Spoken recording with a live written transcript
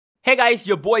Hey guys,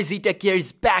 your boy Z-Tech here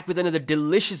is back with another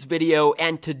delicious video,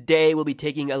 and today we'll be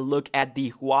taking a look at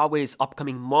the Huawei's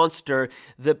upcoming monster,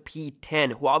 the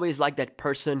P10. Huawei is like that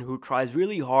person who tries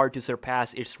really hard to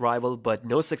surpass its rival but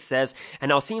no success, and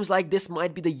now seems like this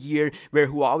might be the year where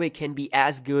Huawei can be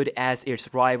as good as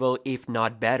its rival, if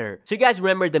not better. So you guys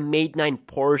remember the Mate 9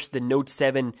 Porsche, the Note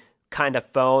 7 kind of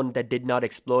phone that did not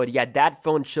explode? Yeah, that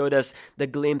phone showed us the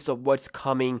glimpse of what's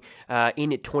coming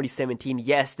in 2017.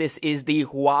 Yes, this is the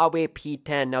Huawei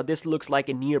P10. Now this looks like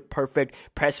a near perfect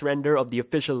press render of the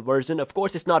official version. Of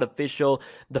course it's not official,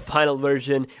 the final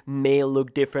version may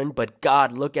look different, but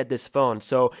god, look at this phone.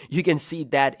 So you can see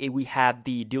that we have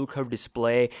the dual curve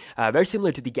display, very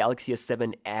similar to the Galaxy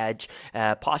S7 Edge,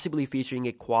 possibly featuring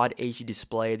a quad HD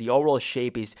display. The overall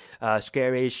shape is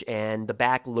squarish, and the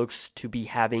back looks to be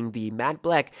having the matte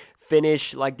black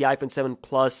finish like the iPhone 7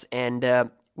 Plus,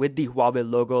 and with the Huawei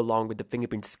logo along with the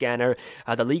fingerprint scanner.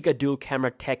 The Leica dual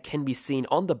camera tech can be seen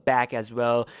on the back as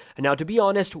well. Now, to be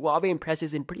honest, Huawei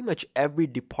impresses in pretty much every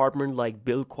department like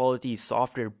build quality,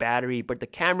 software, battery, but the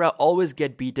camera always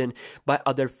get beaten by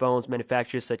other phones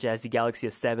manufacturers such as the Galaxy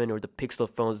S7 or the Pixel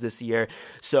phones this year.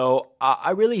 So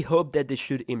I really hope that they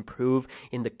should improve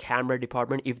in the camera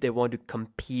department if they want to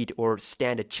compete or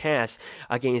stand a chance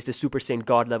against the Super Saiyan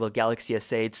God level Galaxy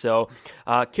S8. So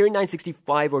Kirin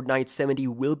 965 or 970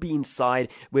 will be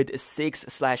inside with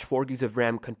 6/4 gigs of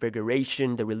RAM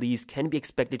configuration. The release can be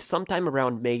expected sometime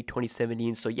around May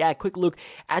 2017. So yeah, a quick look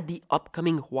at the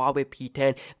upcoming Huawei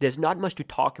P10. There's not much to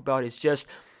talk about. It's just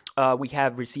we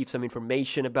have received some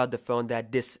information about the phone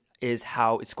that this is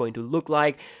how it's going to look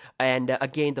like, and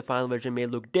again, the final version may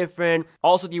look different.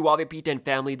 Also, the Huawei P10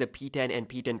 family, the P10 and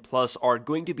P10 Plus, are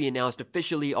going to be announced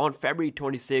officially on February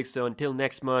 26th. So until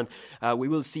next month, we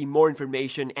will see more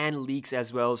information and leaks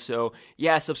as well. So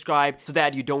yeah, subscribe so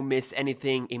that you don't miss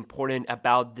anything important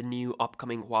about the new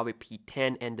upcoming Huawei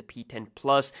P10 and the P10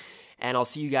 Plus. And I'll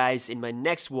see you guys in my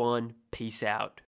next one. Peace out.